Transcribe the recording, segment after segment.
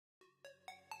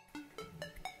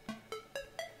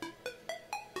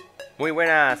Muy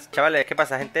buenas, chavales, ¿qué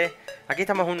pasa, gente? Aquí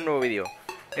estamos en un nuevo vídeo.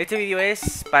 Este vídeo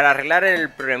es para arreglar el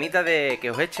problemita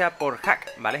que os echa por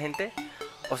hack, ¿vale, gente?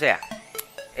 O sea,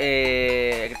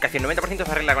 casi el 90%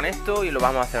 se arregla con esto y lo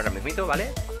vamos a hacer ahora mismito,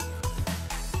 ¿vale?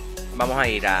 Vamos a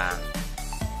ir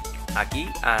aquí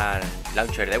al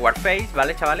launcher de Warface,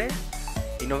 ¿vale, chavales?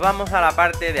 Y nos vamos a la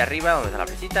parte de arriba donde está la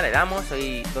flechita, le damos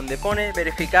y donde pone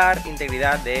verificar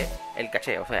integridad del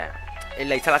caché, o sea, en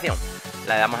la instalación.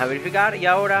 La damos a verificar y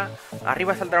ahora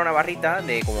arriba saldrá una barrita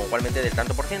de como igualmente del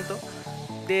tanto por ciento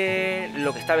de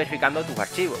lo que está verificando tus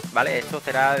archivos, ¿vale? Esto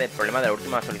será del problema de la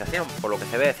última actualización, por lo que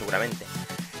se ve seguramente.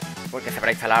 Porque se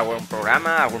habrá instalado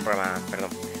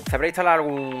se habrá instalado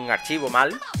algún archivo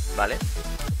mal, ¿vale?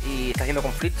 Y está haciendo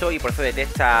conflicto y por eso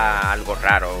detecta algo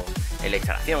raro en la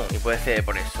instalación y puede ser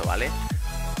por eso, ¿vale?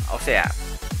 O sea,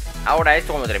 ahora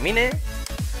esto cuando termine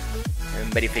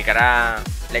verificará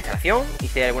la instalación y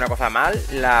si hay alguna cosa mal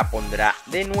la pondrá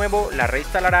de nuevo, la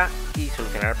reinstalará y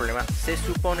solucionará el problema, se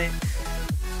supone,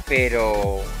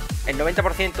 pero el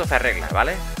 90% se arregla,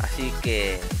 ¿vale? Así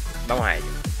que vamos a ello.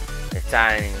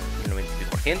 Está en el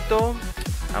 90%,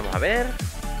 vamos a ver.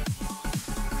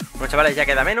 Bueno, chavales, ya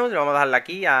queda menos, le vamos a darle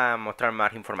aquí a mostrar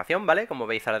más información, ¿vale? Como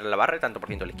veis sale la barra, tanto por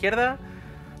ciento a la izquierda.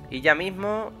 Y ya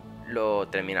mismo lo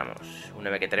terminamos. Una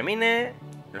vez que termine,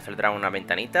 nos saldrá una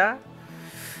ventanita.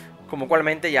 Como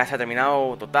cualmente ya se ha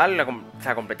terminado total, se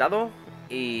ha completado.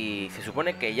 Y se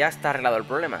supone que ya está arreglado el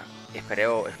problema.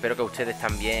 Espero que a ustedes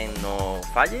también no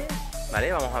falle,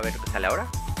 ¿vale? Vamos a ver qué sale ahora.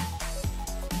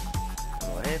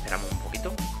 Vamos a ver, esperamos un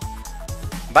poquito.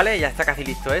 Vale, ya está casi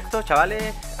listo esto,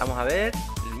 chavales. Vamos a ver.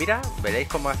 Mira, veréis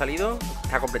cómo ha salido.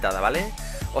 Está completada, ¿vale?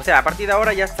 O sea, a partir de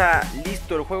ahora ya está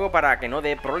listo el juego para que no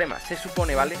dé problemas, se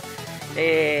supone, ¿vale?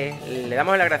 Le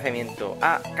damos el agradecimiento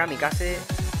a Kamikaze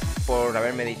por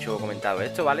haberme comentado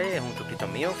esto, ¿vale? Es un suscriptor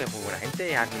mío, que es muy buena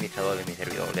gente, es administrador de mi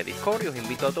servidor de Discord y os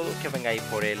invito a todos que os vengáis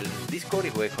por el Discord y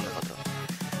juguéis con nosotros,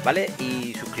 ¿vale?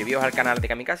 Y suscribíos al canal de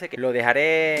Kamikaze, que lo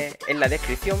dejaré en la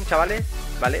descripción, chavales,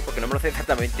 ¿vale? Porque no me lo sé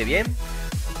exactamente bien,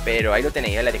 pero ahí lo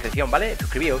tenéis en la descripción, ¿vale?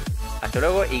 Suscribíos. Hasta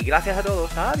luego y gracias a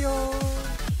todos. Adiós.